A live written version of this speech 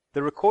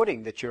The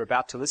recording that you're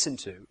about to listen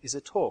to is a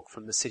talk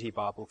from the City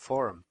Bible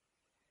Forum.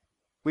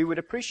 We would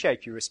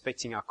appreciate you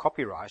respecting our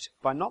copyright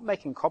by not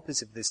making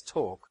copies of this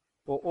talk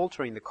or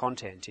altering the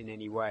content in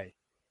any way.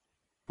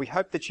 We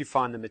hope that you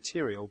find the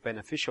material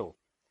beneficial.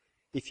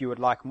 If you would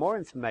like more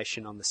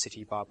information on the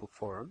City Bible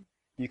Forum,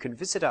 you can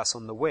visit us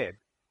on the web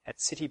at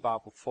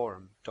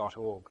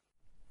citybibleforum.org.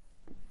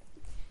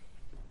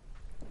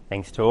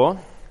 Thanks, Tor.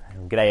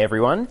 G'day,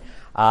 everyone.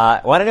 I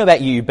don't know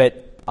about you,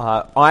 but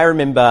I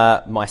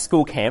remember my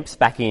school camps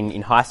back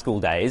in high school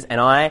days, and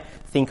I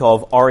think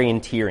of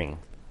orienteering.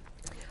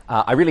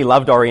 I really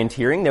loved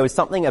orienteering. There was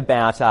something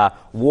about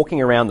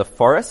walking around the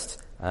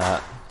forest.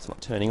 It's not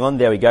turning on.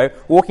 There we go.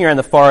 Walking around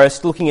the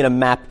forest, looking at a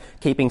map,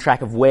 keeping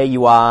track of where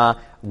you are,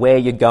 where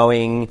you're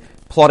going,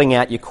 plotting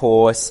out your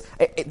course.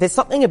 There's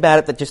something about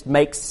it that just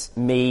makes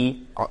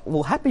me,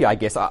 happy, I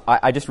guess.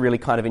 I just really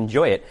kind of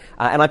enjoy it.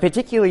 And I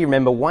particularly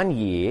remember one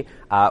year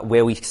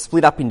where we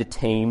split up into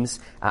teams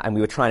and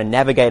we were trying to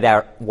navigate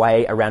our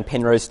way around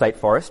Penrose State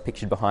Forest,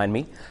 pictured behind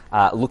me,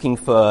 looking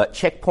for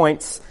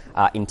checkpoints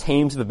in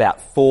teams of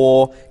about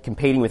 4,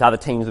 competing with other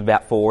teams of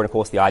about 4, and of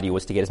course the idea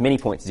was to get as many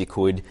points as you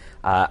could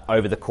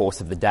over the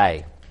course of the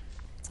day.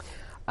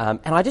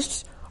 And I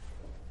just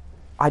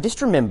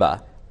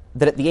remember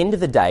that at the end of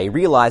the day,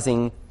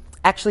 realising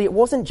actually it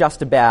wasn't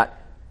just about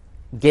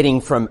getting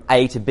from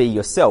A to B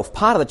yourself.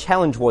 Part of the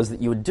challenge was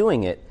that you were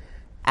doing it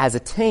as a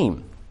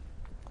team.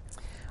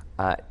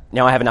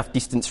 Now I have enough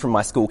distance from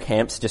my school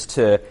camps just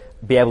to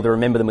be able to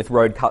remember them with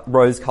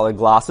rose-coloured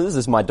glasses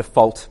as my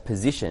default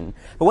position.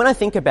 But when I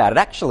think about it,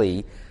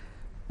 actually,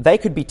 they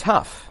could be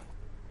tough.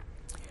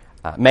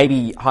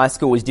 Maybe high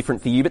school was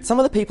different for you, but some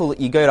of the people that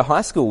you go to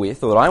high school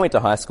with, or that I went to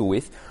high school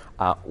with,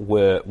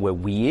 were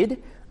weird.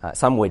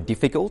 Some were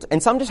difficult,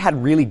 and some just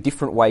had really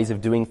different ways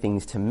of doing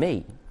things to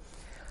me.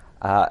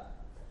 And,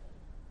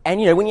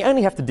 when you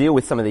only have to deal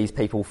with some of these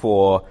people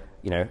for,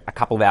 a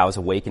couple of hours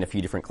a week in a few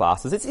different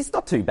classes, it's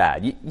not too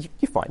bad.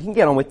 You're fine. You can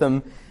get on with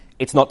them.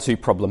 It's not too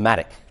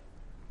problematic.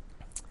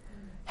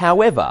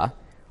 However,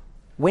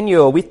 when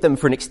you're with them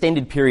for an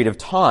extended period of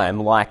time,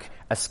 like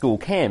a school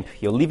camp,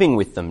 you're living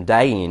with them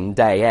day in,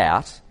 day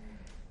out,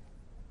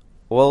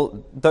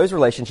 well, those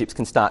relationships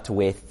can start to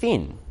wear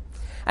thin.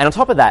 And on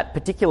top of that,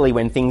 particularly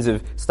when things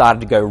have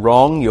started to go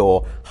wrong,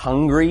 you're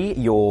hungry,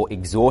 you're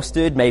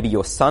exhausted, maybe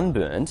you're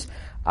sunburnt,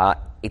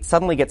 it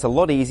suddenly gets a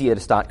lot easier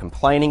to start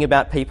complaining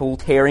about people,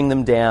 tearing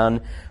them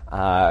down,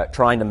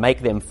 trying to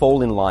make them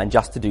fall in line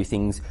just to do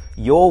things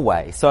your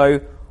way.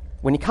 So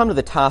when you come to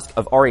the task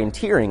of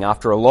orienteering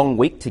after a long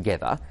week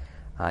together,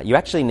 you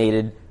actually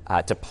needed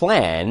to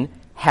plan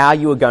how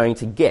you were going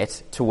to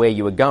get to where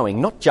you were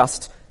going, not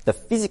just the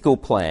physical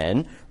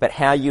plan, but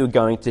how you were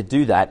going to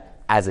do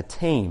that as a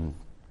team.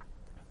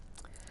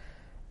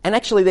 And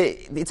actually,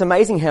 it's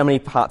amazing how many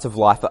parts of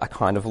life are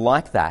kind of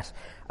like that.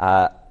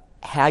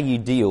 How you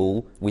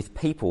deal with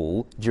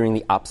people during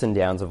the ups and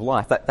downs of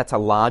life. That's a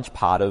large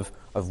part of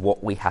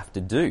what we have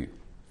to do.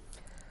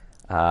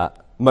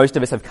 Most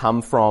of us have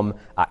come from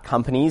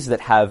companies that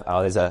have,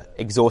 there's a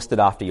exhausted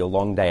after your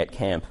long day at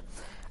camp.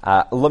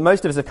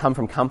 Most of us have come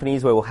from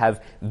companies where we'll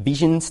have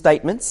vision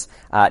statements.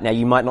 Now,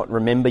 you might not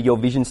remember your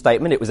vision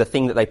statement. It was a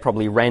thing that they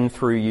probably ran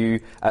through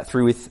you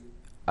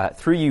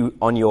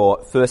on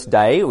your first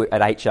day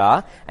at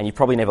HR, and you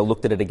probably never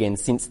looked at it again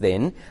since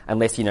then,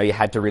 unless you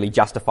had to really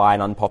justify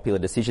an unpopular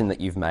decision that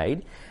you've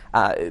made.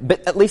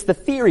 But at least the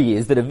theory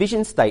is that a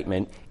vision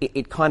statement,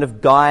 it kind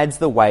of guides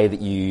the way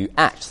that you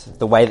act,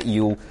 the way that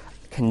you'll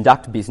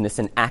conduct business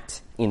and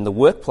act in the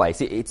workplace.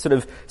 It's sort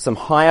of some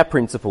higher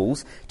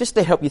principles just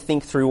to help you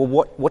think through,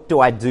 well, what do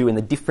I do in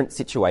the different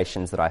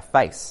situations that I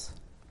face?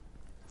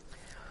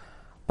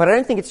 But I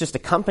don't think it's just a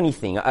company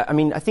thing.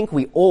 I think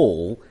we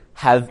all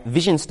have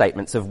vision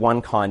statements of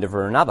one kind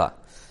or another.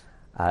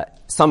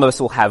 Some of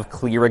us will have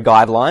clearer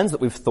guidelines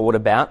that we've thought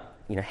about,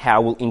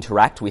 how we'll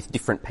interact with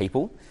different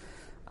people.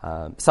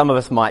 Some of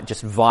us might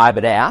just vibe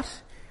it out.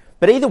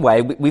 But either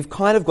way, we've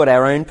kind of got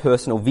our own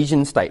personal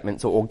vision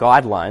statements or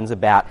guidelines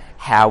about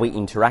how we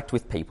interact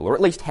with people, or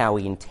at least how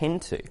we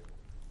intend to.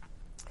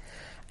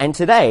 And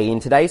today,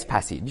 in today's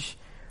passage,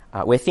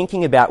 we're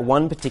thinking about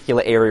one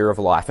particular area of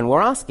life, and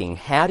we're asking,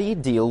 how do you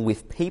deal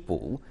with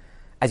people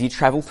as you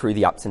travel through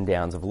the ups and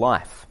downs of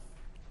life?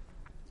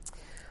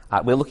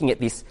 We're looking at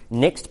this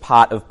next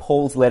part of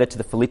Paul's letter to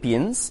the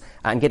Philippians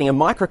and getting a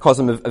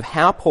microcosm of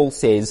how Paul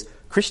says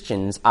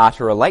Christians are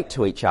to relate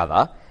to each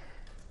other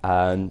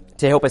to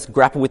help us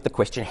grapple with the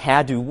question,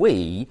 how do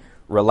we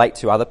relate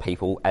to other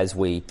people as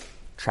we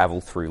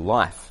travel through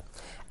life?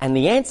 And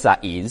the answer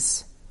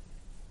is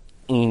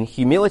in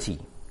humility.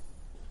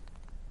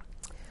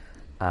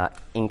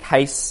 In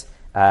case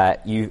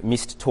you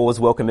missed Tor's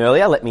welcome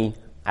earlier, let me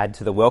add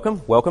to the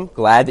welcome. Welcome.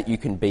 Glad that you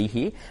can be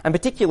here. And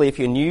particularly if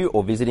you're new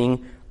or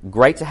visiting,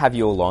 great to have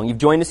you along. You've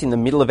joined us in the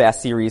middle of our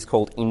series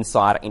called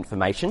Insider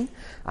Information.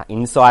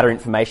 Insider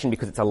Information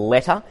because it's a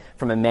letter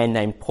from a man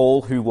named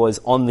Paul who was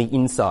on the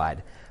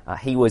inside.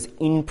 He was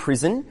in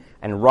prison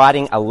and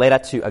writing a letter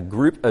to a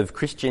group of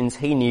Christians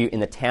he knew in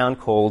the town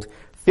called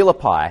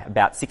Philippi,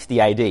 about 60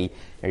 AD. It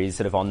is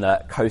sort of on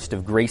the coast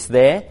of Greece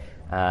there,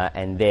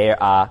 and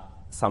there are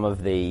some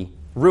of the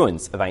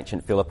ruins of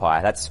ancient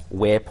Philippi. That's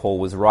where Paul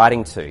was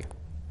writing to.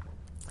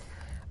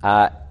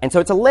 And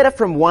so it's a letter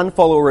from one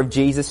follower of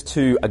Jesus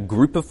to a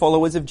group of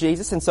followers of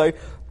Jesus. And so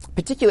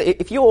particularly,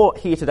 if you're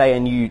here today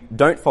and you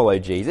don't follow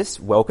Jesus,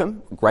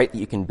 welcome. Great that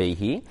you can be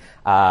here.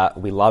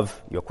 We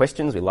love your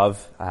questions. We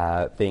love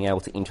being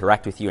able to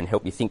interact with you and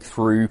help you think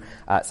through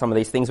some of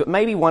these things. But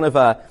maybe one of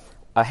a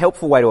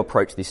helpful way to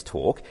approach this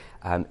talk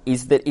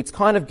is that it's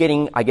kind of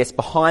getting, I guess,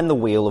 behind the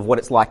wheel of what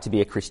it's like to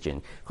be a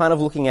Christian. Kind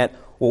of looking at,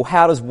 well,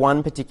 how does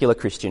one particular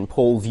Christian,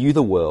 Paul, view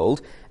the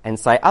world, and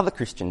say other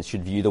Christians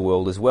should view the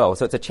world as well.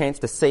 So it's a chance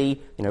to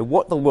see,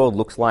 what the world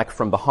looks like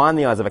from behind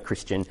the eyes of a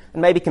Christian,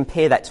 and maybe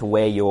compare that to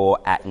where you're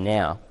at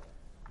now.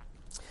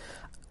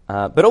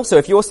 But also,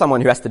 if you're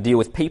someone who has to deal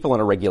with people on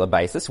a regular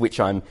basis, which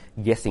I'm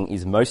guessing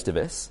is most of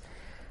us,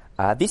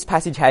 this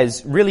passage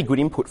has really good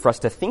input for us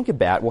to think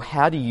about, well,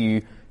 how do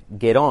you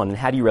get on, and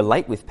how do you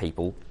relate with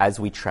people as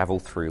we travel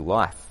through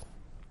life?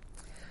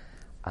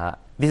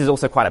 This is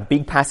also quite a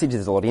big passage.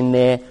 There's a lot in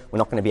there. We're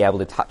not going to be able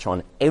to touch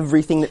on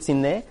everything that's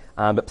in there,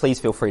 but please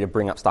feel free to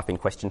bring up stuff in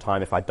question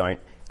time if I don't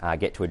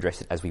get to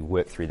address it as we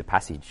work through the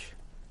passage.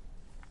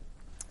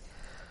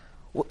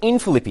 Well, in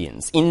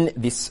Philippians, in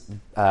this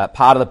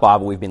part of the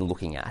Bible we've been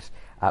looking at,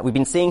 we've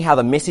been seeing how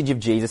the message of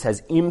Jesus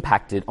has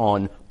impacted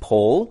on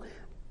Paul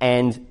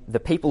and the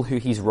people who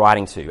he's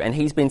writing to. And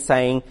he's been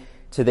saying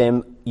to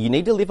them, you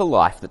need to live a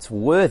life that's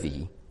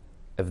worthy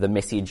of the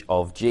message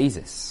of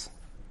Jesus.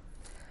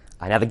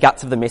 Now, the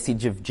guts of the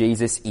message of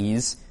Jesus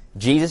is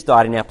Jesus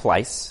died in our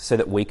place so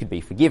that we could be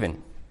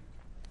forgiven.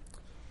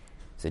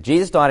 So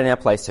Jesus died in our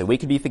place so we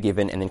could be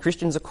forgiven, and then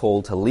Christians are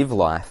called to live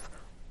life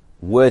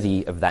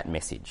worthy of that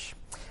message.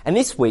 And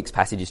this week's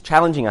passage is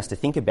challenging us to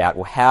think about,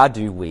 well, how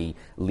do we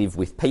live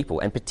with people?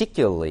 And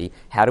particularly,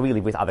 how do we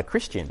live with other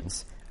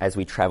Christians as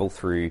we travel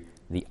through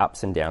the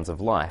ups and downs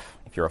of life,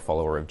 if you're a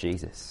follower of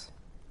Jesus?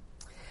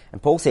 And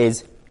Paul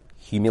says,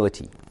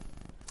 humility.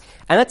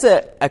 And that's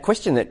a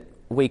question that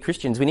we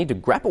Christians, we need to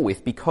grapple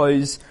with,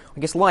 because I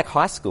guess like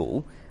high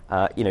school,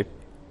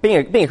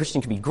 being a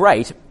Christian can be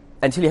great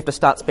until you have to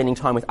start spending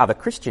time with other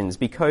Christians,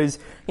 because,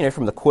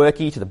 from the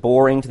quirky to the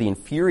boring to the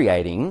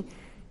infuriating,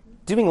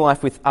 doing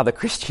life with other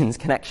Christians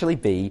can actually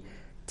be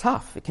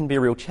tough. It can be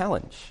a real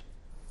challenge.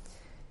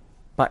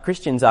 But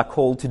Christians are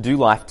called to do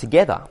life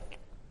together.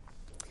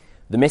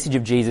 The message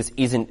of Jesus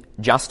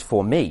isn't just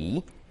for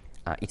me,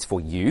 it's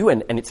for you,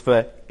 and it's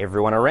for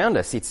everyone around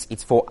us.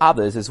 It's for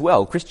others as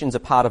well. Christians are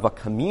part of a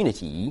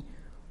community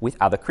with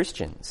other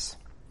Christians.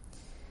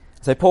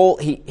 So Paul,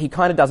 he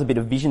kind of does a bit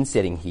of vision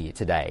setting here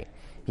today.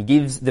 He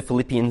gives the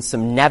Philippians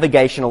some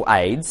navigational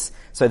aids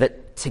so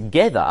that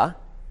together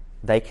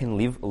they can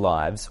live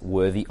lives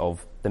worthy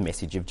of the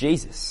message of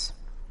Jesus.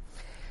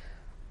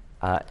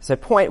 We're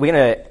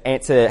going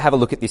to have a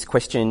look at this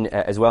question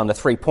as well, and the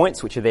 3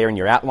 points which are there in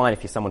your outline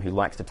if you're someone who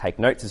likes to take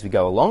notes as we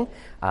go along.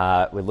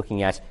 We're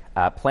looking at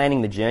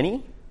planning the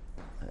journey.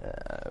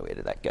 Where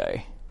did that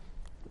go?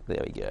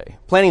 There we go.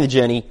 Planning the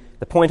journey,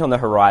 the point on the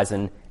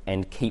horizon,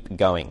 and keep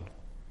going.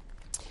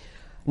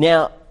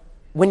 Now,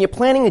 when you're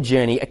planning a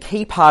journey, a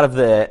key part of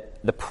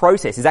the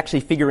process is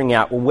actually figuring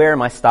out, well, where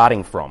am I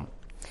starting from?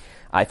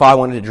 If I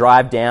wanted to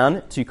drive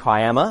down to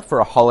Kiama for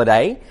a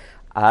holiday,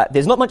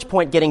 there's not much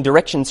point getting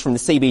directions from the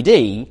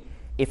CBD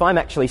if I'm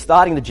actually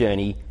starting the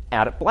journey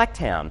out at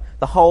Blacktown.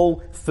 The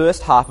whole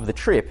first half of the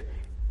trip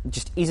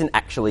just isn't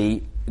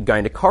actually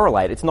going to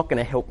correlate. It's not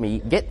going to help me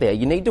get there.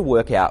 You need to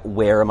work out,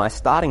 where am I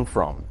starting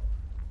from?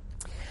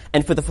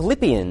 And for the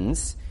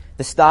Philippians,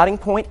 the starting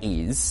point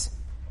is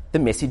the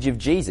message of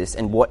Jesus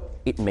and what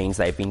it means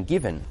they've been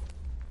given.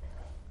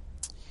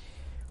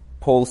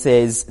 Paul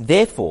says,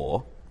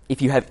 therefore,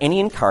 if you have any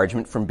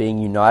encouragement from being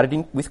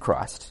united with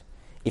Christ,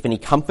 if any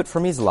comfort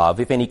from his love,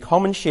 if any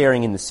common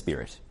sharing in the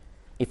Spirit,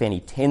 if any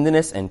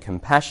tenderness and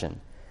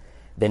compassion,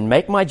 then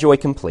make my joy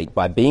complete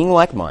by being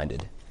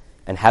like-minded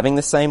and having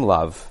the same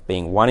love,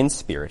 being one in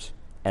spirit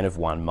and of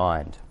one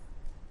mind.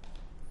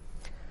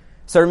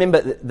 So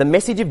remember, the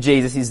message of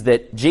Jesus is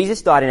that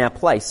Jesus died in our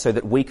place so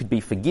that we could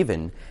be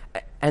forgiven.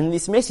 And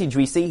this message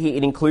we see here,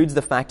 it includes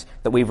the fact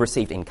that we've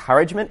received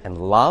encouragement and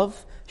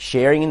love,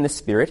 sharing in the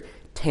Spirit,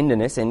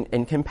 tenderness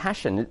and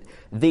compassion.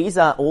 These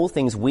are all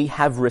things we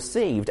have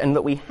received and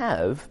that we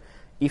have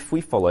if we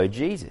follow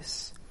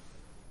Jesus.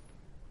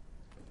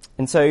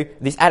 And so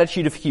this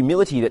attitude of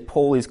humility that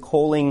Paul is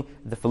calling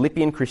the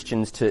Philippian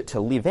Christians to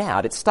live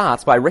out, it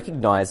starts by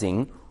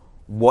recognizing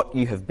what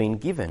you have been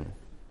given.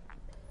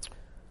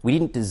 We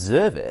didn't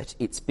deserve it,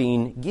 it's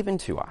been given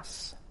to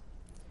us.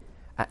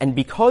 And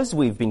because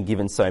we've been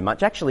given so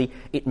much, actually,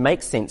 it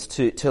makes sense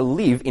to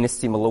live in a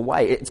similar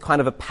way. It's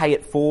kind of a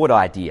pay-it-forward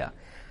idea.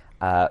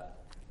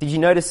 Did you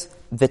notice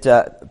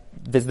that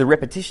there's the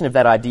repetition of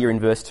that idea in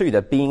verse 2,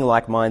 that being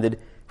like-minded,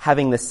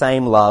 having the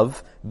same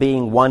love,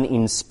 being one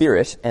in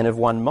spirit and of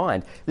one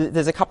mind.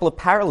 There's a couple of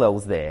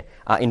parallels there.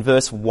 In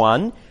verse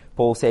 1,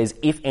 Paul says,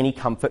 if any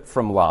comfort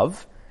from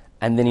love,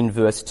 and then in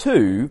verse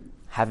 2,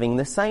 having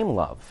the same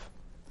love.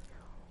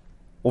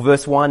 Or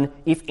verse 1,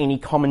 if any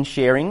common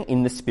sharing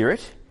in the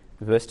Spirit.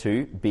 Verse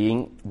 2,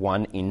 being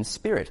one in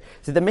spirit.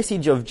 So the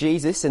message of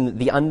Jesus and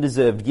the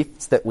undeserved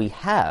gifts that we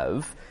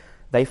have,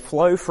 they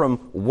flow from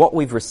what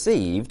we've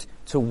received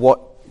to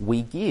what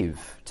we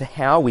give, to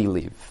how we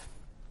live.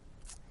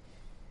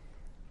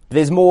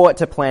 There's more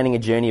to planning a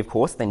journey, of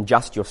course, than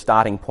just your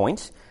starting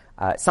point.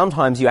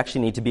 Sometimes you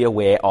actually need to be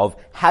aware of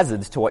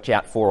hazards to watch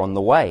out for on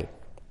the way.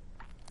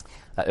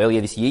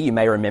 Earlier this year, you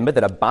may remember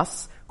that a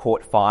bus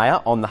caught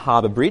fire on the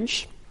Harbour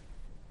Bridge.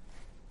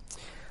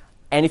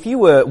 And if you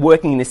were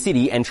working in the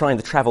city and trying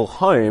to travel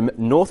home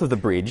north of the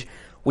bridge,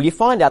 well, you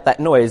find out that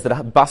noise that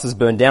a bus has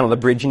burned down on the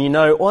bridge and you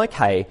know, well,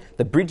 okay,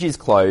 the bridge is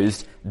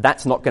closed,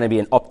 that's not going to be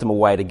an optimal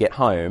way to get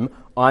home,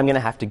 I'm going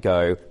to have to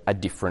go a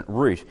different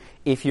route.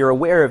 If you're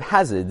aware of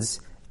hazards,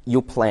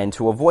 you'll plan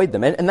to avoid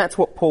them. And that's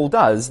what Paul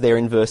does there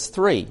in verse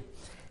 3.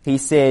 He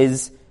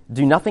says,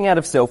 do nothing out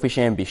of selfish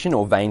ambition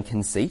or vain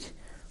conceit,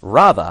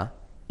 rather,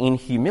 in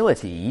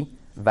humility,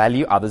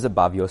 value others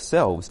above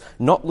yourselves,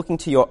 not looking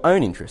to your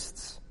own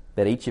interests,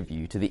 but each of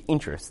you to the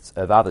interests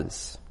of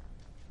others.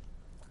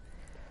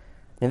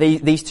 Now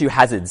these two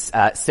hazards,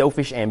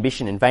 selfish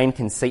ambition and vain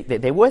conceit,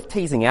 they're worth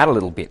teasing out a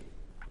little bit.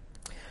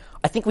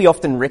 I think we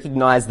often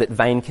recognise that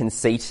vain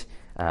conceit,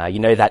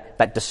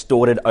 that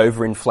distorted,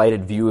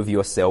 overinflated view of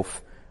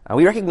yourself,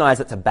 we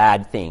recognise it's a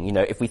bad thing.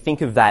 If we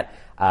think of that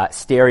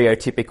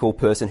stereotypical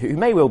person who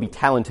may well be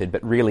talented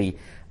but really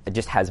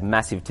just has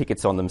massive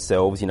tickets on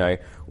themselves,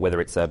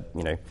 whether it's a,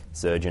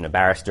 surgeon, a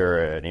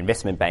barrister, an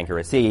investment banker,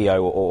 a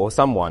CEO, or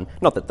someone.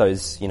 Not that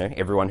those,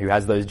 everyone who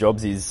has those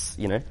jobs is,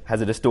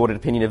 has a distorted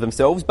opinion of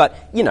themselves,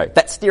 but,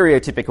 that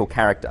stereotypical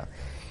character.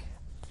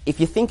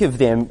 If you think of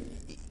them,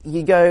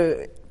 you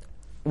go,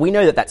 we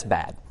know that that's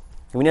bad.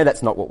 We know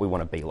that's not what we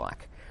want to be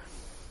like.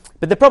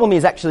 But the problem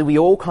is actually we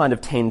all kind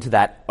of tend to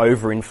that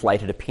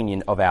overinflated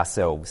opinion of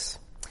ourselves.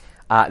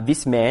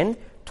 This man,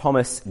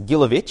 Thomas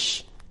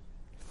Gilovich,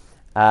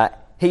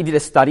 he did a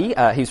study,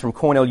 he was from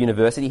Cornell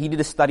University, he did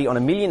a study on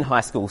 1 million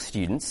high school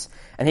students,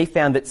 and he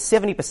found that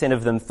 70%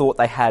 of them thought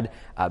they had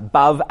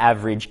above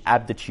average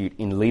aptitude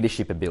in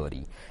leadership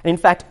ability. And in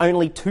fact,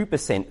 only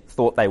 2%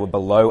 thought they were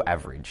below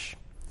average.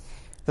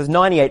 There's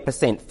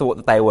 98% thought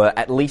that they were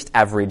at least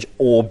average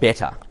or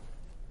better.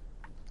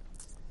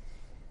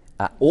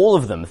 All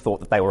of them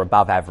thought that they were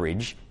above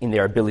average in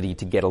their ability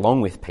to get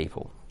along with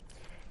people.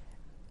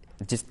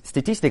 Just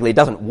statistically, it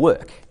doesn't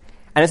work.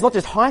 And it's not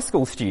just high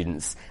school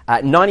students.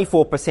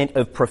 94%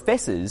 of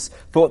professors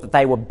thought that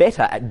they were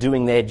better at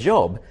doing their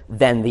job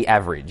than the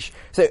average.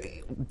 So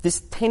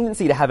this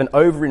tendency to have an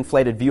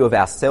overinflated view of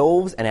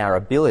ourselves and our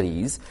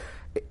abilities,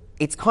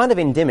 it's kind of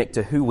endemic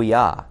to who we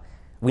are.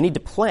 We need to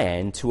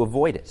plan to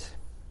avoid it.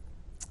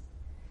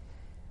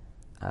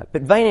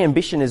 But vain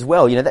ambition as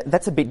well,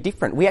 that's a bit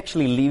different. We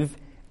actually live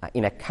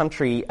in a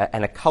country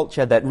and a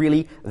culture that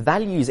really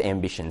values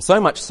ambition, so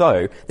much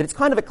so that it's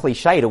kind of a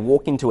cliche to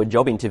walk into a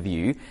job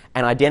interview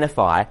and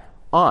identify,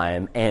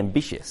 I'm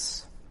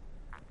ambitious.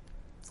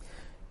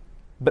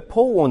 But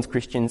Paul warns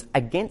Christians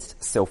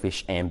against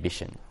selfish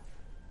ambition.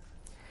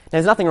 Now,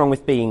 there's nothing wrong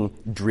with being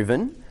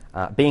driven.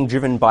 Being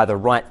driven by the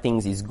right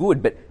things is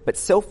good, but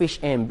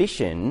selfish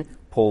ambition,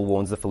 Paul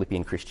warns the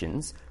Philippian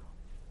Christians,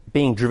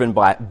 being driven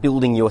by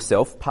building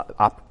yourself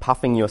up,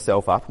 puffing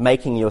yourself up,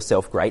 making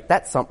yourself great,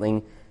 that's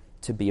something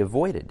to be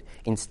avoided.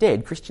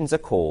 Instead, Christians are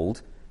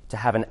called to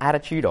have an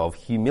attitude of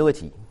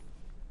humility.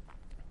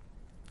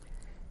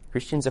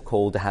 Christians are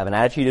called to have an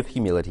attitude of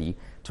humility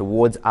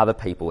towards other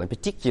people, and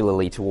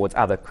particularly towards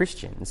other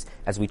Christians,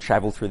 as we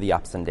travel through the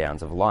ups and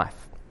downs of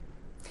life.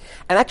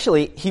 And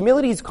actually,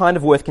 humility is kind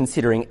of worth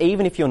considering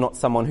even if you're not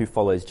someone who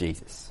follows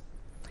Jesus.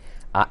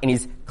 In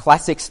his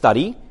classic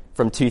study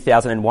from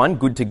 2001,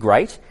 Good to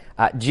Great,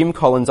 Jim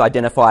Collins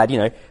identified,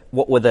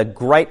 what were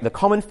the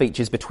common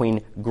features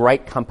between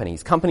great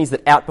companies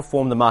that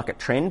outperform the market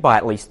trend by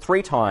at least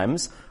 3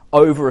 times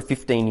over a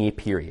 15-year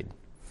period.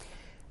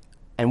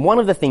 And one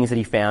of the things that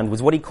he found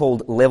was what he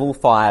called level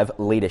 5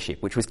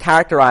 leadership, which was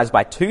characterized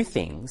by 2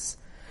 things: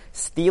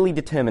 steely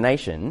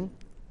determination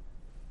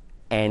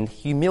and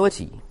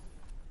humility.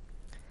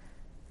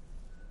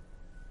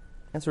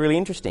 That's really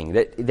interesting,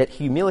 that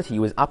humility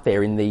was up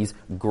there in these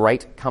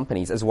great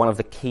companies as one of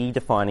the key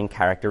defining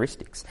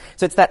characteristics.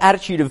 So it's that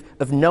attitude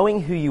of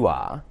knowing who you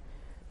are,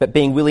 but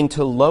being willing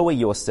to lower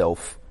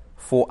yourself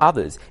for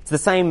others. It's the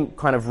same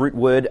kind of root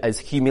word as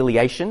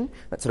humiliation,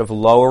 that sort of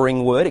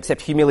lowering word,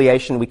 except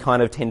humiliation we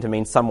kind of tend to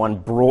mean someone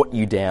brought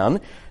you down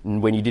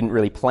when you didn't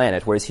really plan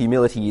it, whereas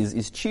humility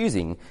is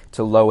choosing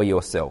to lower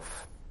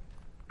yourself.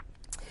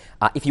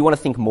 If you want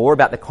to think more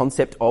about the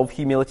concept of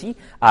humility,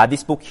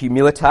 this book,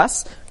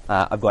 Humilitas,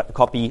 I've got a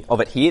copy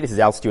of it here. This is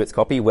Al Stewart's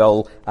copy,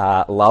 well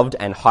loved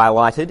and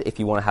highlighted. If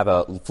you want to have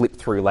a flip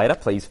through later,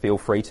 please feel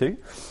free to.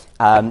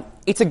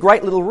 It's a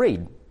great little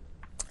read.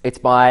 It's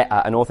by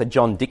an author,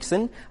 John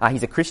Dickson.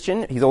 He's a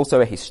Christian. He's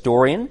also a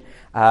historian.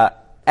 And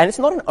it's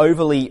not an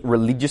overly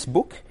religious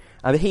book.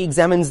 But he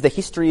examines the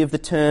history of the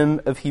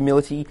term of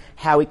humility,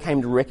 how he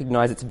came to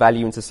recognise its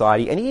value in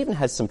society, and he even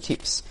has some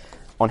tips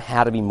on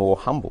how to be more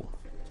humble.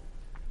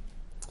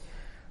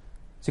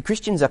 So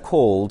Christians are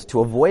called to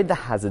avoid the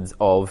hazards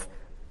of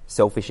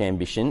selfish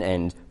ambition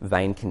and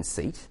vain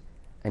conceit,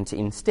 and to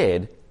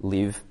instead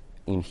live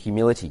in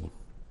humility.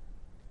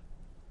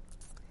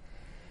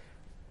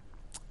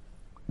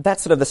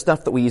 That's sort of the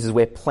stuff that we use as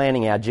we're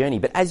planning our journey.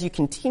 But as you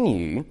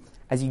continue,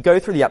 as you go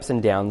through the ups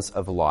and downs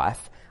of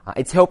life,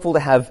 it's helpful to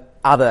have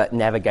other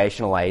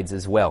navigational aids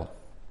as well.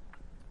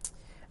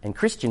 And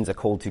Christians are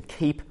called to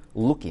keep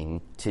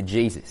looking to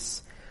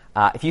Jesus.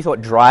 If you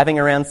thought driving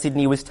around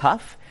Sydney was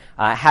tough,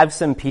 have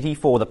some pity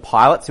for the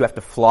pilots who have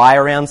to fly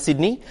around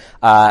Sydney.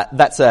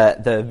 That's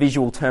the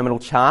visual terminal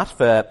chart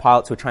for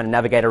pilots who are trying to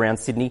navigate around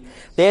Sydney.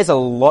 There's a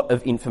lot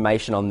of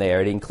information on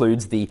there. It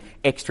includes the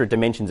extra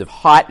dimensions of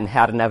height and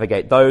how to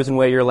navigate those and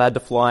where you're allowed to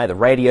fly, the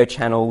radio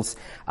channels,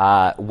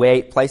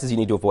 where places you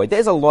need to avoid.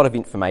 There's a lot of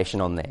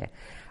information on there.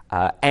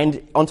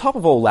 And on top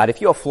of all that,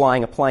 if you're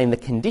flying a plane, the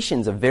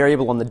conditions are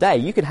variable on the day.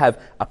 You could have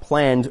a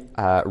planned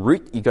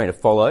route you're going to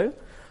follow,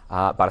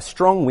 but a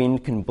strong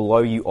wind can blow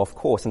you off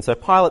course. And so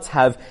pilots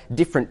have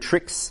different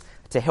tricks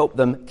to help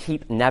them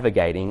keep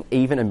navigating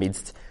even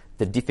amidst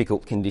the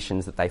difficult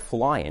conditions that they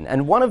fly in.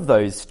 And one of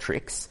those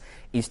tricks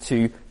is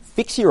to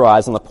fix your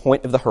eyes on the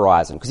point of the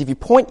horizon. Because if you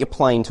point your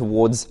plane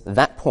towards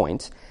that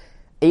point,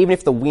 even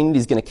if the wind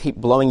is going to keep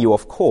blowing you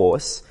off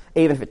course,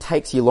 even if it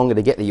takes you longer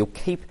to get there, you'll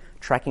keep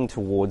tracking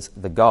towards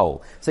the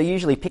goal. So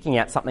usually picking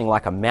out something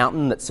like a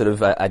mountain that's sort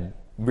of a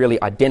really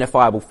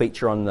identifiable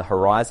feature on the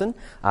horizon,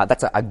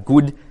 that's a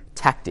good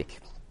tactic.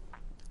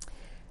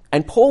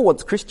 And Paul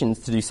wants Christians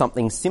to do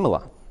something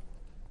similar.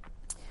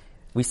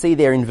 We see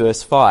there in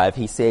verse 5,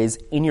 he says,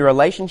 "In your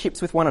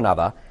relationships with one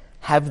another,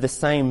 have the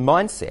same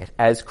mindset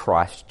as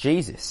Christ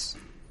Jesus,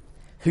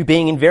 who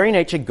being in very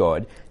nature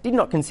God, did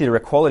not consider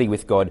equality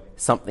with God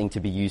something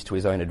to be used to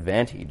his own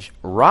advantage.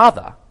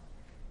 Rather,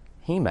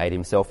 he made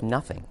himself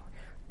nothing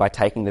by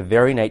taking the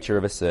very nature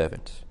of a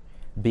servant,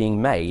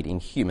 being made in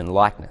human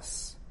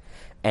likeness.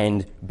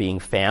 And being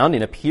found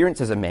in appearance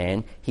as a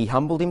man, he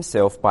humbled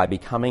himself by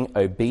becoming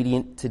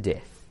obedient to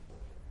death,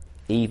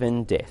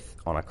 even death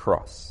on a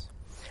cross."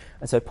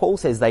 And so Paul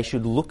says they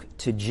should look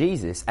to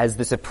Jesus as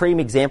the supreme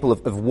example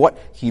of what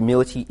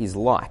humility is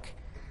like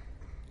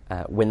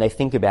when they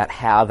think about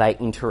how they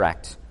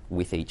interact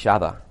with each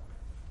other.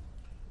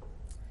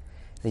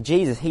 So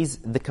Jesus, he's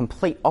the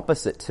complete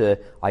opposite to,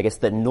 I guess,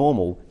 the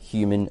normal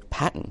human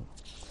pattern.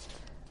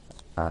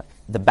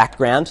 The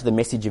background to the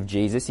message of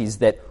Jesus is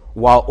that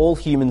while all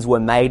humans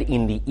were made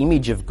in the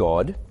image of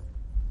God,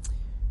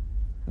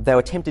 they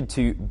were tempted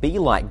to be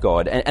like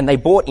God, and they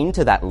bought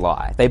into that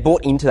lie. They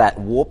bought into that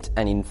warped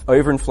and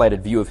overinflated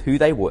view of who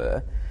they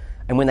were,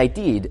 and when they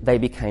did, they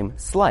became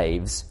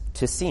slaves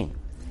to sin.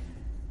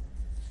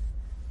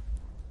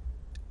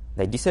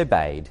 They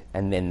disobeyed,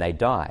 and then they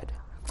died.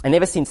 And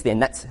ever since then,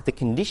 that's the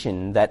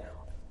condition that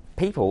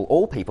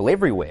all people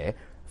everywhere,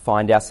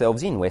 find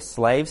ourselves in. We're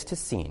slaves to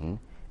sin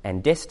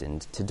and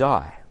destined to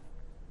die.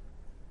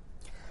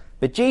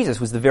 But Jesus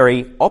was the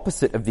very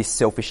opposite of this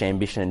selfish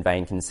ambition and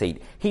vain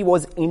conceit. He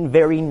was in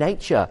very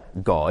nature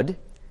God,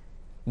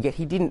 yet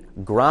he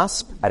didn't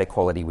grasp at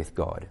equality with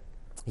God.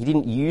 He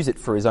didn't use it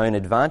for his own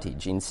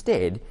advantage.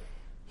 Instead,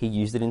 he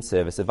used it in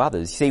service of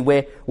others. You see,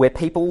 where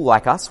people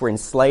like us were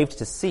enslaved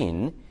to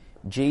sin,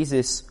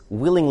 Jesus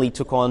willingly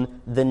took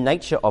on the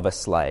nature of a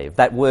slave.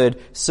 That word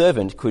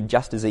servant could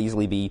just as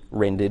easily be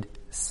rendered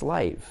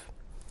slave.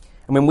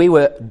 And when we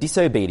were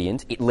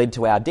disobedient, it led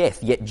to our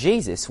death. Yet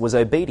Jesus was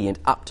obedient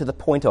up to the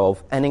point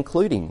of and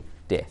including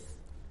death.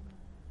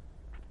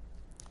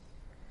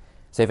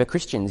 So for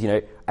Christians,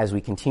 as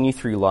we continue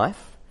through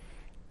life,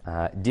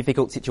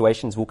 difficult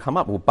situations will come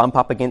up. We'll bump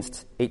up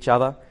against each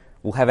other.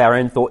 We'll have our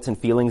own thoughts and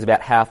feelings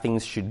about how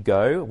things should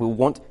go. We'll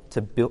want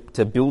to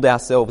build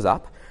ourselves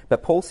up.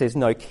 But Paul says,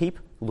 no, keep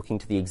looking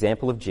to the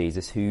example of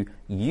Jesus, who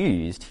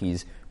used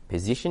his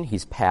position,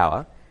 his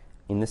power,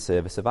 in the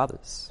service of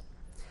others.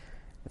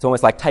 It's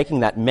almost like taking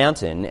that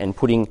mountain and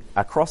putting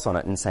a cross on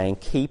it and saying,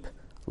 keep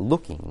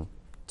looking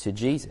to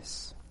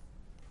Jesus.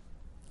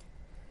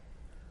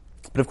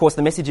 But of course,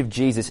 the message of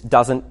Jesus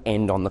doesn't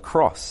end on the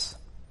cross.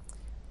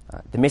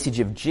 The message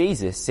of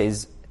Jesus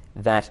says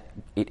that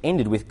it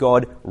ended with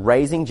God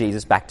raising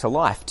Jesus back to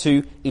life,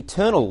 to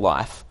eternal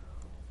life,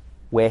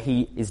 where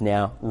he is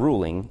now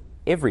ruling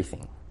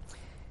everything.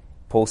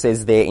 Paul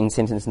says there in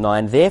sentence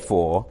 9,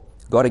 "Therefore,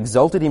 God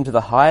exalted him to the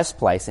highest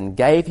place and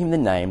gave him the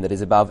name that is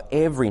above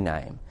every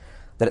name,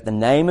 that at the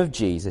name of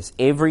Jesus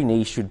every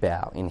knee should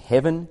bow, in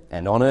heaven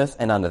and on earth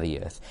and under the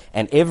earth,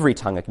 and every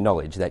tongue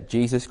acknowledge that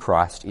Jesus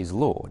Christ is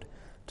Lord,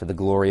 to the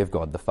glory of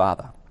God the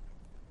Father."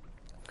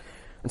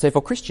 And so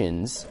for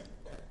Christians,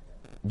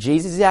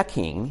 Jesus is our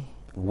King,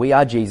 we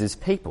are Jesus'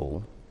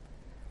 people,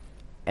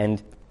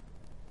 and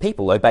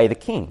people obey the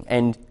King.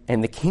 And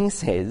the King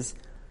says,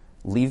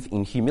 live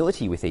in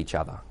humility with each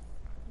other.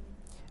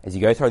 As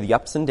you go through the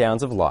ups and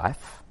downs of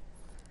life,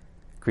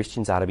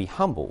 Christians are to be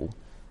humble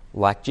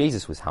like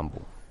Jesus was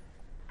humble.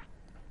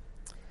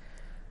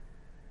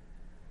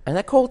 And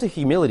that call to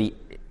humility,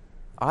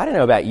 I don't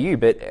know about you,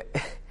 but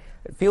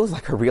it feels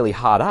like a really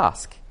hard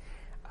ask.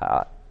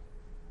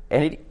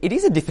 And it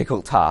is a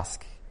difficult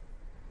task.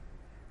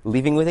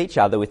 living with each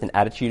other with an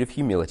attitude of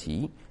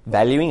humility,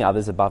 valuing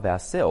others above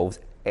ourselves,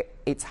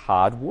 it's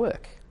hard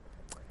work.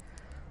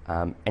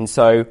 And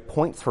so,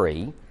 point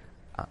 3,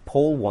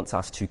 Paul wants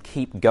us to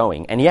keep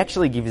going. And he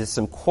actually gives us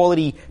some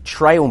quality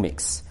trail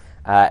mix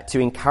to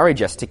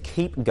encourage us to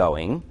keep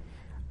going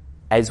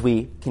as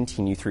we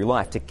continue through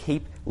life, to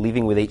keep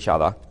living with each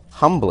other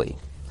humbly.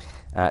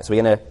 So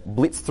we're going to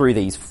blitz through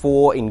these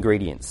 4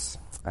 ingredients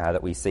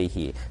that we see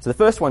here. So the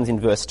first one's in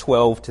verse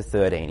 12 to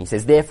 13. He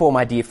says, "Therefore,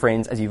 my dear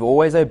friends, as you've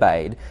always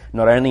obeyed,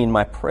 not only in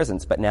my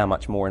presence, but now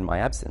much more in my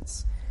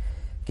absence,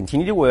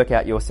 continue to work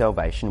out your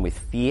salvation with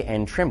fear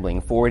and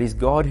trembling, for it is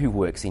God who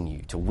works in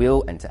you to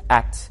will and to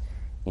act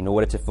in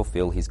order to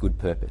fulfill his good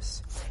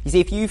purpose." You see,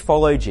 if you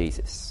follow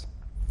Jesus,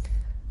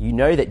 you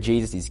know that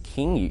Jesus is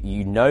King,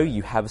 you know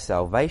you have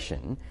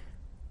salvation,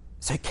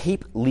 so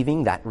keep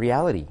living that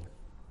reality.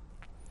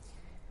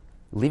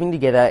 Living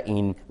together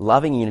in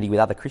loving unity with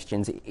other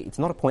Christians, it's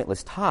not a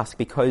pointless task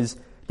because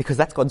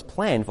that's God's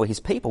plan for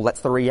his people.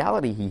 That's the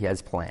reality he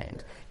has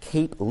planned.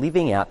 Keep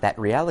living out that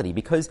reality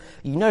because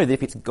you know that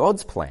if it's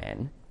God's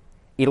plan,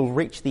 it'll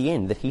reach the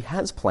end that he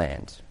has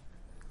planned.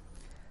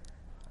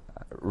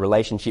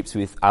 Relationships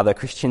with other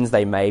Christians,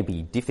 they may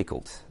be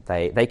difficult.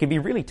 They can be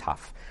really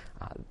tough.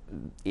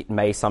 It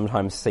may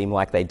sometimes seem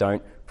like they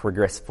don't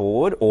progress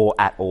forward or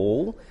at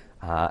all.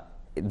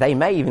 They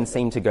may even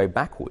seem to go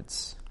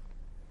backwards.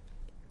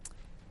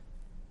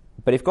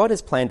 But if God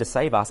has planned to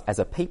save us as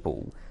a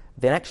people,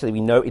 then actually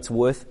we know it's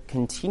worth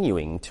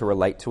continuing to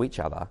relate to each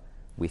other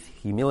with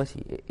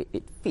humility.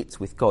 It fits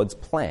with God's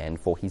plan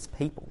for his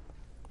people.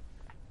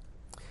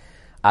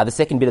 The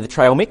second bit of the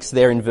trail mix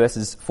there in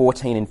verses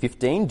 14 and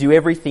 15, "Do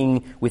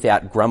everything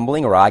without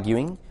grumbling or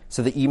arguing,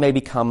 so that you may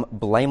become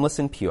blameless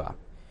and pure,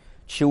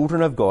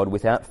 children of God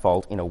without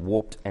fault in a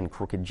warped and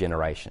crooked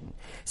generation."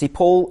 See,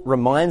 Paul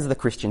reminds the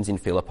Christians in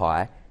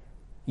Philippi,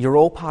 you're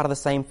all part of the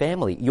same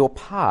family. You're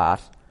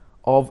part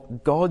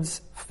of God's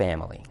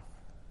family.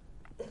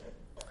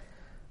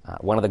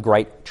 One of the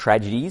great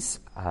tragedies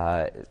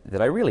that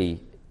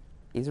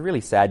is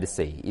really sad to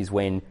see is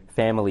when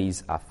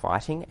families are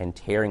fighting and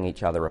tearing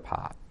each other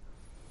apart.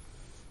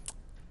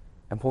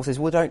 And Paul says,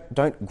 well,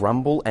 don't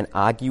grumble and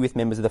argue with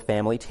members of the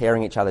family,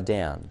 tearing each other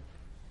down.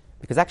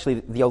 Because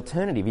actually the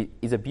alternative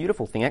is a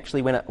beautiful thing.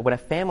 Actually, when a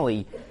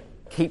family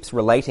keeps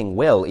relating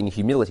well in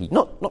humility,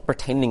 not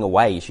pretending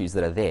away issues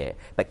that are there,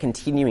 but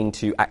continuing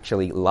to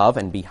actually love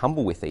and be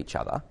humble with each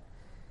other,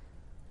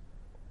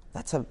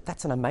 that's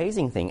an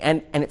amazing thing.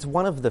 And it's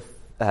one of the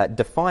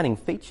defining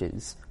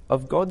features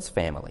of God's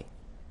family.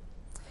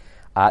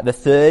 The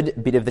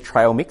third bit of the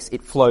trail mix,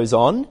 it flows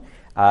on.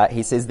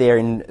 He says there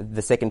in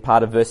the second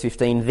part of verse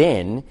 15,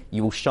 "Then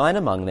you will shine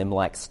among them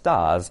like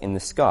stars in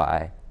the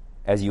sky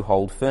as you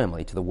hold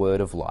firmly to the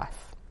word of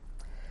life."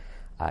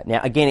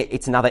 Now, again,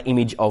 it's another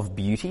image of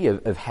beauty,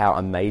 of how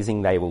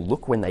amazing they will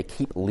look when they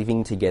keep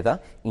living together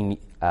in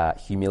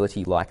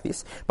humility like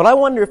this. But I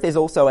wonder if there's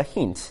also a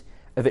hint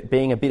of it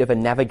being a bit of a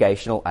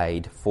navigational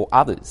aid for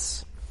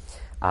others.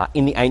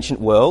 In the ancient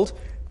world,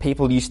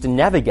 people used to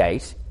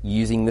navigate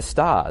using the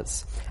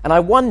stars. And I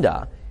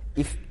wonder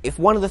if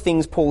one of the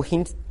things Paul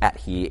hints at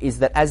here is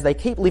that as they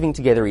keep living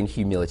together in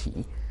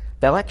humility,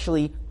 they'll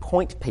actually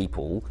point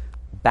people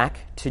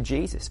back to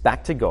Jesus,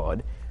 back to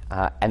God,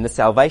 and the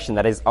salvation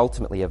that is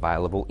ultimately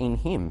available in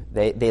him.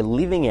 They're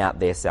living out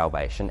their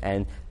salvation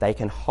and they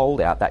can hold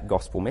out that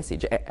gospel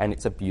message, and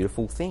it's a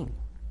beautiful thing.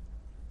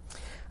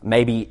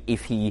 Maybe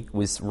if he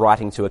was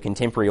writing to a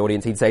contemporary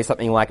audience, he'd say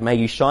something like, "May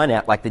you shine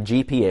out like the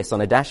GPS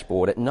on a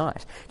dashboard at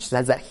night." Just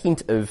has that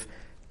hint of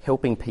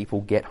helping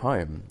people get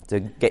home, to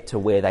get to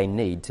where they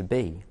need to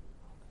be.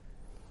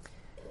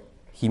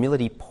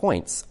 Humility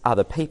points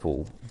other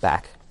people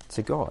back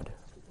to God.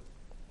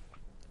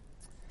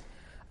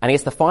 And I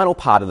guess the final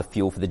part of the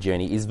fuel for the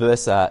journey is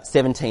verse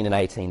 17 and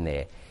 18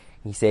 there.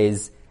 He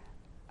says,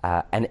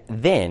 "And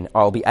then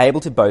I'll be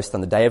able to boast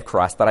on the day of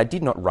Christ that I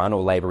did not run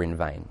or labour in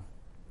vain.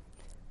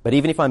 But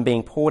even if I'm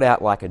being poured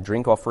out like a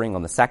drink offering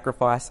on the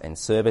sacrifice and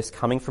service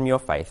coming from your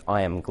faith,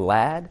 I am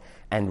glad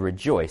and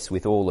rejoice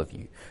with all of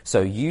you. So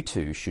you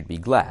too should be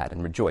glad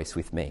and rejoice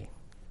with me."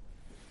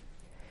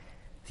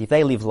 See, if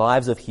they live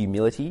lives of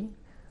humility,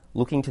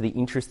 looking to the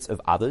interests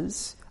of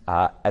others,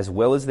 as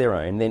well as their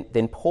own,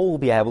 then Paul will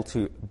be able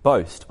to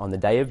boast on the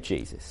day of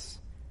Jesus,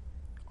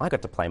 "I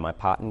got to play my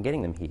part in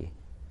getting them here."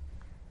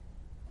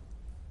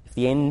 If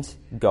the end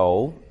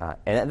goal,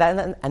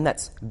 and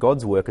that's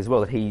God's work as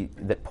well,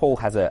 that Paul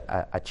has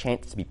a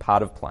chance to be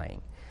part of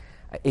playing.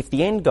 If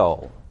the end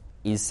goal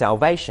is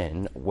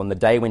salvation on the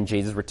day when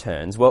Jesus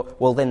returns,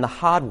 well then the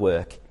hard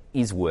work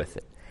is worth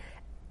it.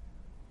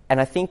 And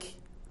I think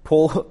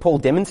Paul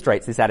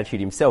demonstrates this attitude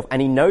himself,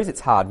 and he knows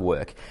it's hard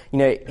work.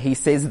 He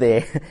says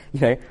there,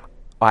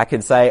 I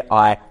could say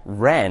I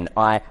ran,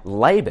 I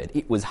laboured.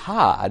 It was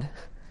hard,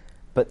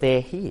 but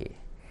they're here.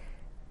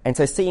 And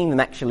so seeing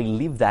them actually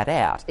live that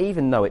out,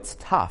 even though it's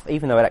tough,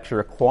 even though it actually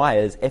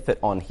requires effort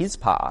on his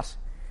part,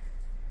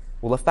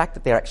 well, the fact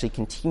that they're actually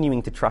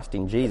continuing to trust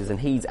in Jesus and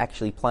he's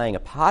actually playing a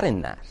part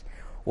in that,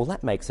 well,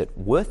 that makes it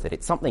worth it.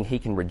 It's something he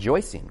can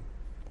rejoice in.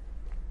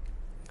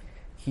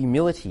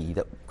 humility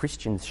that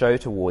Christians show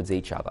towards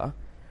each other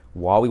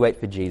while we wait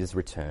for Jesus'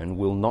 return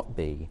will not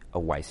be a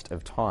waste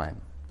of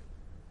time.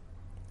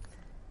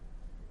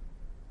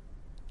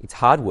 It's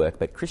hard work,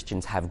 but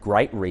Christians have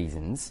great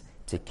reasons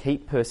to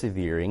keep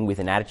persevering with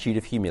an attitude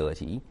of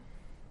humility,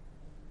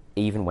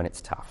 even when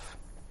it's tough.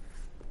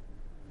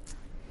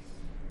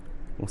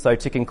 So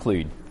to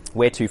conclude,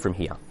 where to from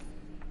here?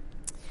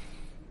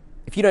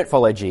 If you don't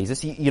follow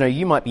Jesus,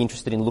 you might be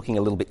interested in looking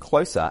a little bit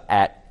closer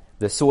at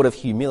the sort of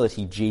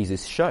humility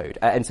Jesus showed.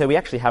 And so we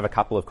actually have a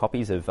couple of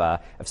copies of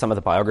some of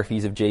the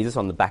biographies of Jesus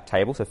on the back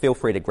table, so feel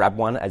free to grab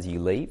one as you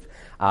leave.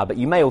 But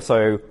you may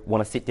also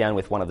want to sit down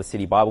with one of the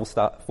City Bible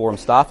Forum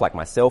staff, like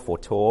myself or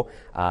Tor,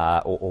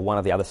 or one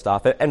of the other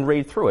staff, and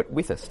read through it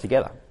with us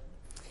together.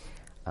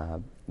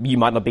 You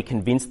might not be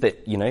convinced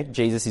that,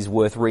 Jesus is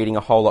worth reading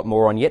a whole lot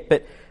more on yet,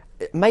 but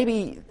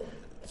maybe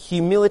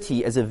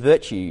humility as a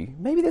virtue,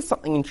 maybe there's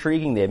something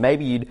intriguing there.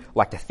 Maybe you'd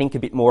like to think a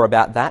bit more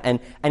about that. And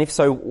if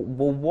so,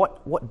 well,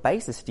 what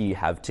basis do you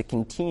have to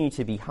continue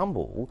to be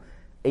humble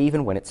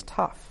even when it's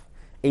tough,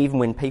 even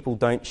when people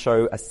don't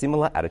show a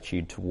similar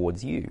attitude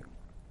towards you?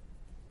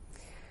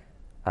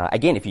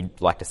 Again, if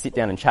you'd like to sit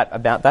down and chat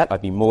about that,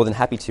 I'd be more than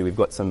happy to. We've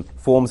got some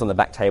forms on the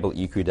back table that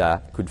you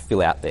could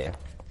fill out there.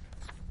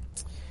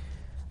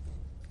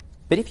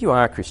 But if you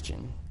are a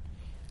Christian,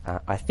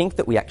 I think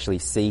that we actually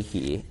see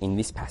here in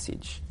this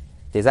passage,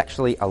 there's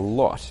actually a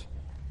lot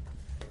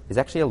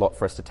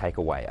for us to take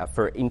away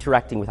for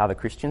interacting with other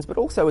Christians, but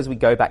also as we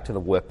go back to the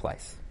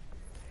workplace.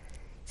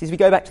 See, as we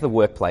go back to the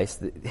workplace,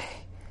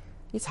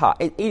 it's hard.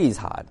 It is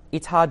hard.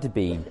 It's hard to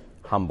be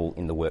humble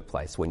in the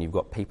workplace when you've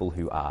got people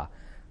who are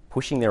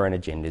pushing their own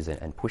agendas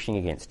and pushing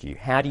against you.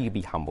 How do you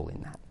be humble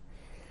in that?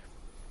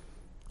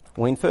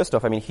 Well, first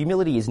off,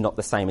 humility is not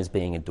the same as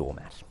being a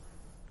doormat.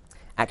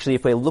 Actually,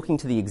 if we're looking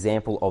to the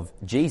example of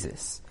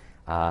Jesus,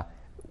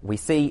 we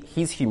see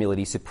his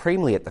humility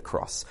supremely at the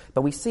cross,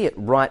 but we see it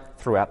right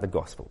throughout the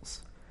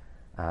Gospels.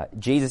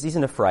 Jesus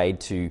isn't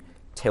afraid to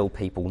tell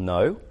people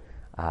no,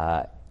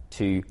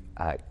 to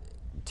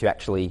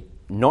actually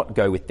not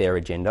go with their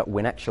agenda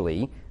when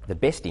actually the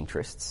best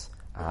interests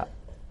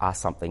are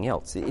something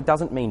else. It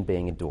doesn't mean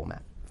being a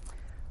doormat.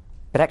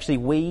 But actually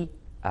we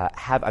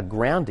have a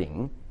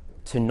grounding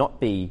to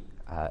not be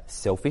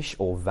selfish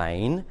or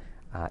vain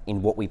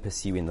in what we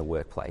pursue in the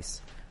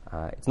workplace.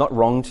 It's not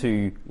wrong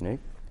to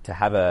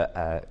have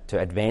to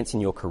advance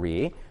in your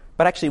career,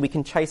 but actually we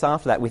can chase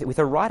after that with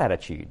a right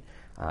attitude.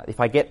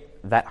 If I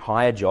get that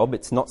higher job,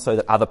 it's not so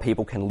that other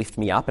people can lift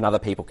me up and other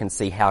people can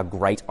see how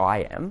great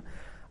I am,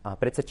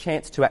 but it's a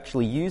chance to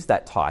actually use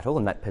that title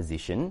and that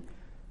position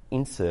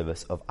in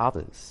service of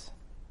others.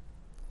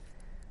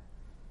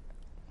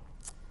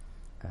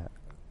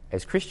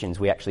 As Christians,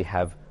 we actually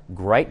have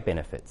great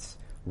benefits.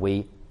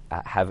 We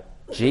have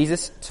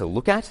Jesus to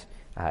look at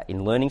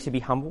in learning to be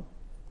humble,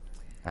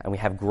 and we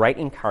have great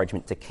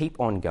encouragement to keep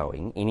on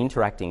going in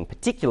interacting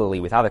particularly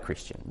with other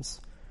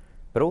Christians,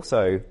 but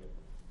also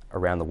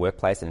around the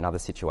workplace and in other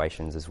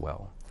situations as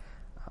well,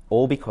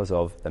 all because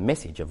of the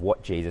message of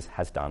what Jesus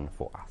has done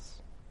for us.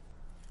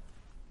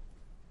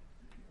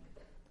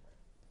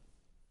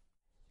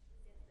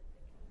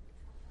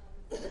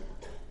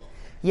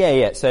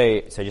 Yeah.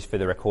 So just for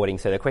the recording,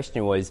 so the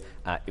question was,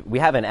 we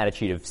have an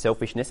attitude of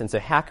selfishness, and so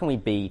how can we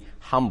be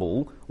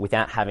humble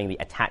without having the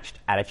attached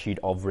attitude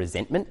of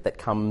resentment that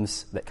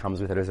comes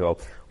with it as well?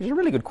 Which is a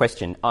really good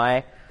question.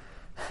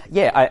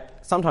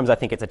 Sometimes I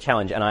think it's a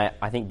challenge, and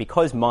I think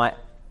because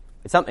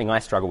it's something I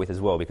struggle with as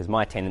well, because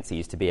my tendency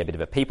is to be a bit of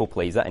a people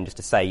pleaser and just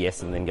to say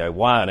yes and then go,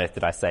 why on earth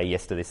did I say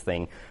yes to this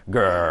thing?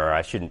 Grr,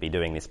 I shouldn't be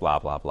doing this, blah,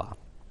 blah, blah.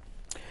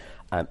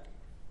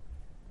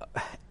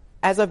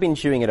 As I've been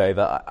chewing it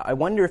over, I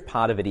wonder if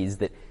part of it is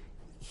that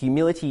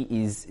humility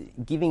is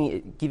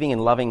giving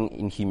and loving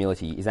in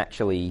humility is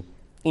actually,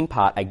 in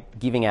part, a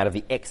giving out of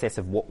the excess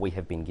of what we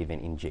have been given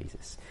in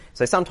Jesus.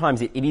 So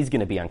sometimes it is going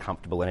to be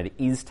uncomfortable and it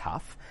is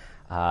tough,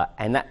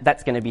 and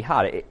that's going to be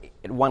hard.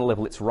 At one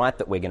level, it's right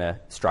that we're going to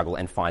struggle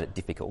and find it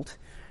difficult,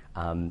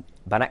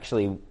 but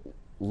actually,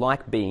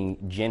 like being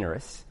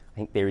generous, I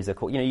think there is a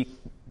call. You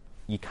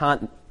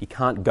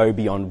can't go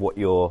beyond what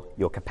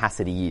your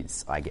capacity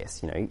is, I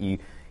guess.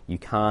 You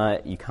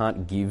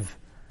can't give.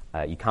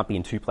 You can't be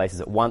in two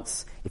places at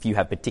once. If you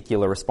have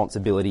particular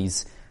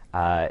responsibilities,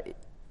 at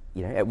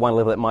one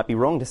level it might be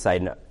wrong to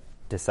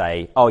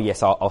say, oh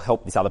yes, I'll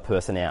help this other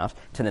person out,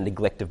 to the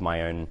neglect of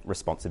my own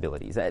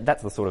responsibilities.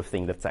 That's the sort of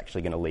thing that's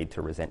actually going to lead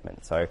to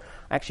resentment. So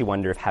I actually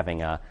wonder if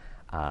having a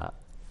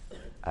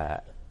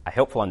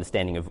helpful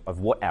understanding of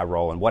what our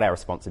role and what our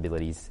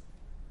responsibilities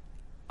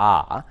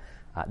are,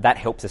 that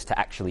helps us to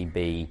actually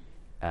be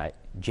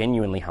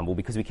genuinely humble,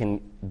 because we can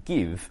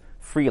give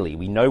freely.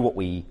 We know what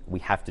we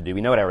have to do.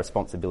 We know what our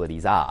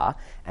responsibilities are,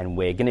 and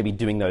we're going to be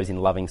doing those in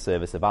loving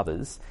service of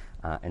others.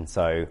 And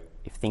so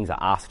if things are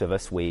asked of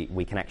us,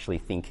 we can actually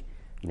think,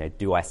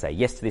 do I say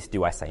yes to this?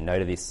 Do I say no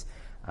to this?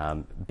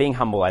 Being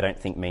humble, I don't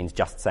think, means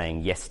just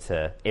saying yes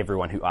to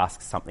everyone who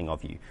asks something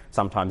of you.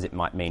 Sometimes it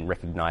might mean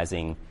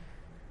recognising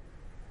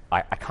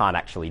I can't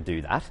actually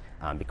do that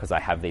because I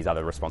have these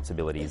other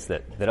responsibilities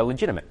that are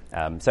legitimate.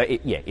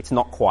 It's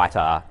not quite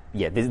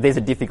there's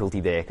a difficulty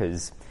there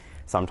because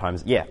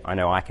sometimes, I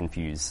know I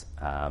confuse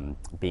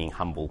being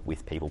humble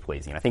with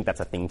people-pleasing. I think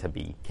that's a thing to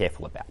be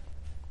careful about.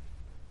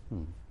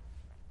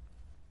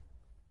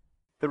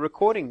 The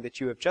recording that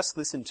you have just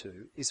listened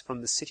to is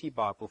from the City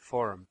Bible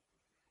Forum.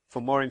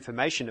 For more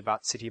information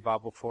about City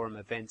Bible Forum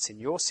events in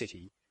your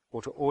city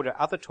or to order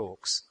other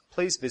talks,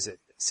 please visit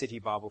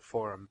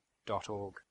citybibleforum.org.